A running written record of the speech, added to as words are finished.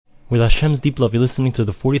With Hashem's deep love, you're listening to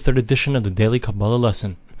the 43rd edition of the Daily Kabbalah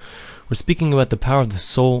Lesson. We're speaking about the power of the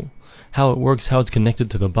soul, how it works, how it's connected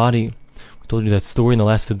to the body. We told you that story in the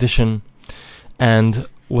last edition. And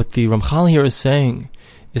what the Ramchal here is saying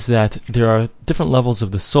is that there are different levels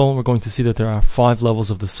of the soul. We're going to see that there are 5 levels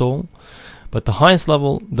of the soul. But the highest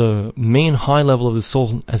level, the main high level of the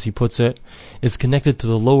soul, as he puts it, is connected to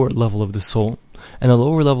the lower level of the soul. And the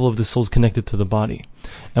lower level of the soul is connected to the body.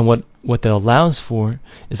 And what that allows for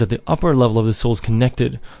is that the upper level of the soul is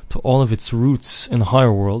connected to all of its roots in the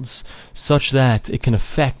higher worlds, such that it can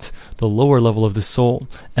affect the lower level of the soul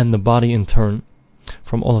and the body in turn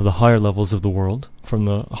from all of the higher levels of the world, from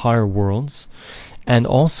the higher worlds. And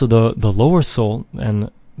also the lower soul, and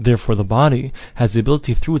therefore the body, has the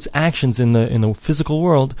ability through its actions in the physical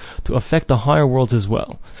world to affect the higher worlds as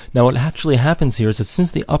well. Now what actually happens here is that since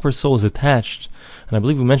the upper soul is attached, and I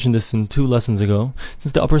believe we mentioned this in 2 lessons ago,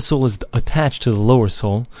 since the upper soul is attached to the lower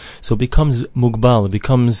soul, so it becomes mugbal, it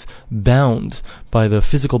becomes bound by the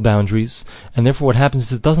physical boundaries, and therefore what happens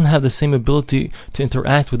is it doesn't have the same ability to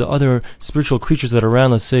interact with the other spiritual creatures that are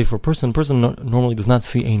around. Let's say for a person normally does not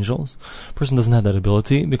see angels. A person doesn't have that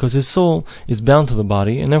ability because his soul is bound to the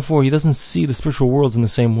body, and therefore he doesn't see the spiritual worlds in the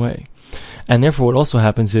same way. And therefore what also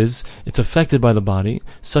happens is it's affected by the body,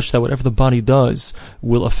 such that whatever the body does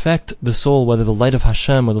will affect the soul, whether the light of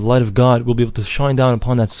Hashem or the light of God will be able to shine down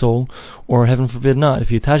upon that soul, or heaven forbid not. If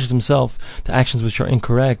he attaches himself to actions which are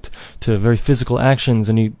incorrect, to very physical actions,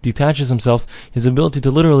 and he detaches himself, his ability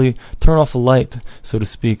to literally turn off the light, so to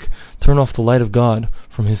speak, turn off the light of God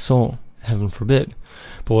from his soul, heaven forbid.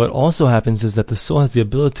 But what also happens is that the soul has the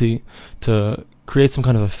ability to create some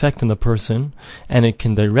kind of effect in the person, and it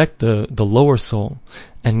can direct the lower soul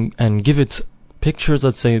and give it pictures.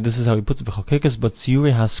 Let's say this is how he puts it, but according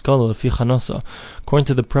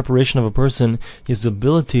to the preparation of a person, he has the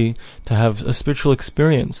ability to have a spiritual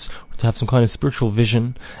experience, to have some kind of spiritual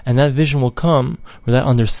vision, and that vision will come, or that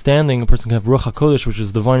understanding. A person can have Ruach HaKodesh, which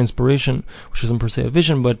is divine inspiration, which isn't per se a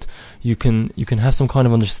vision, but you can have some kind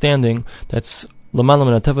of understanding that's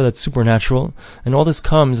that's supernatural, and all this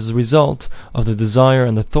comes as a result of the desire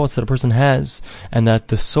and the thoughts that a person has, and that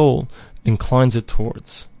the soul inclines it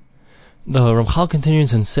towards. The Ramchal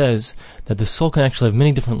continues and says that the soul can actually have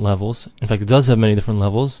many different levels. In fact, it does have many different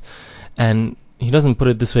levels, and he doesn't put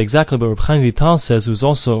it this way exactly, but Reb Chaim Vital says, who's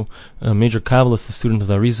also a major Kabbalist, a student of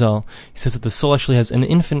the Arizal, he says that the soul actually has an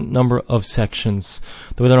infinite number of sections.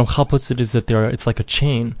 The way that Ramchal puts it is that it's like a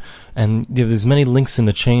chain, and there's many links in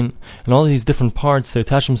the chain, and all of these different parts, they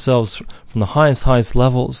attach themselves from the highest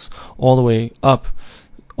levels all the way up,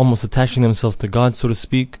 almost attaching themselves to God, so to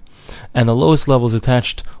speak. And the lowest level is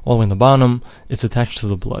attached all the way in the bottom. It's attached to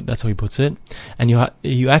the blood. That's how he puts it. And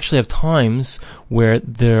you actually have times where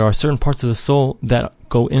there are certain parts of the soul that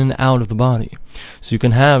go in and out of the body. So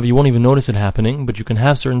you won't even notice it happening, but you can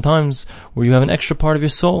have certain times where you have an extra part of your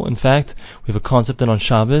soul. In fact, we have a concept that on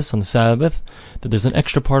Shabbos, on the Sabbath, that there's an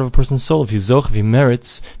extra part of a person's soul. If he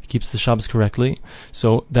merits, if he keeps the Shabbos correctly,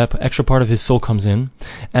 so that extra part of his soul comes in,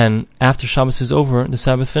 and after Shabbos is over, the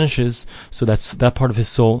Sabbath finishes, so that part of his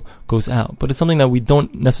soul goes out. But it's something that we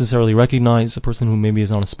don't necessarily recognize. A person who maybe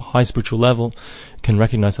is on a high spiritual level can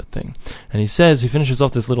recognize that thing. And he finishes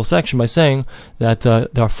off this little section by saying that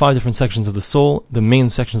there are 5 different sections of the soul, the main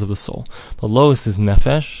sections of the soul. The lowest is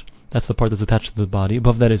nefesh, that's the part that's attached to the body.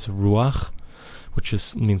 Above that is ruach,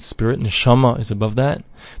 which means spirit. Neshama is above that.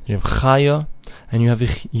 Then you have chaya, and you have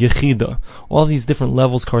yechida. All these different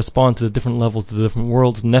levels correspond to the different levels, to the different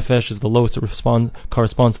worlds. Nefesh is the lowest, it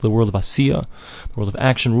corresponds to the world of Asiya, the world of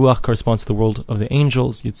action. Ruach corresponds to the world of the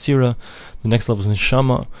angels, Yetzirah. The next level is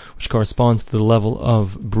Neshama, which corresponds to the level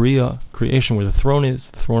of Bria, creation, where the throne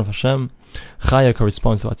is, the throne of Hashem. Chaya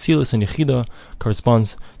corresponds to Atzilus, and Yechida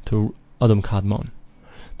corresponds to Adam Kadmon.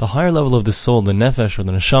 The higher level of the soul, the nefesh or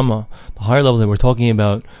the neshama, the higher level that we're talking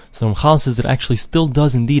about, so Ramchal says that it actually still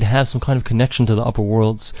does indeed have some kind of connection to the upper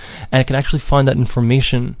worlds, and it can actually find that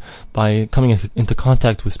information by coming into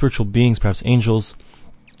contact with spiritual beings, perhaps angels.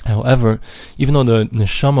 However, even though the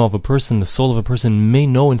neshama of a person, the soul of a person, may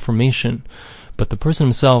know information, but the person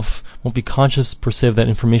himself won't be conscious per se of that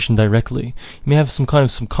information directly. He may have some kind of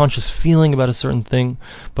subconscious feeling about a certain thing,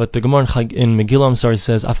 but the Gemara in Megillah,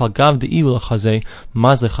 says, Afal gav de'iu l'chazeh,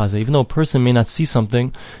 maz l'chazeh. Even though a person may not see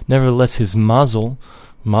something, nevertheless his mazel,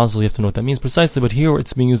 Mazel, you have to know what that means precisely, but here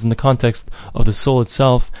it's being used in the context of the soul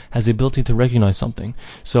itself has the ability to recognize something.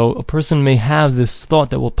 So a person may have this thought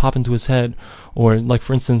that will pop into his head, or like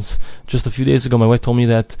for instance, just a few days ago my wife told me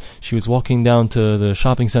that she was walking down to the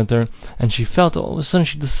shopping center and she felt all of a sudden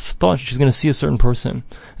she just thought she's going to see a certain person,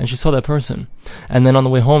 and she saw that person. And then on the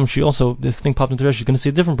way home this thing popped into her head, she's going to see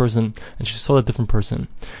a different person, and she saw that different person.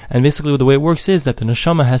 And basically the way it works is that the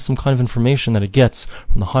neshama has some kind of information that it gets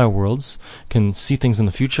from the higher worlds, can see things in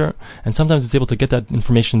the future, and sometimes it's able to get that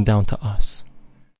information down to us.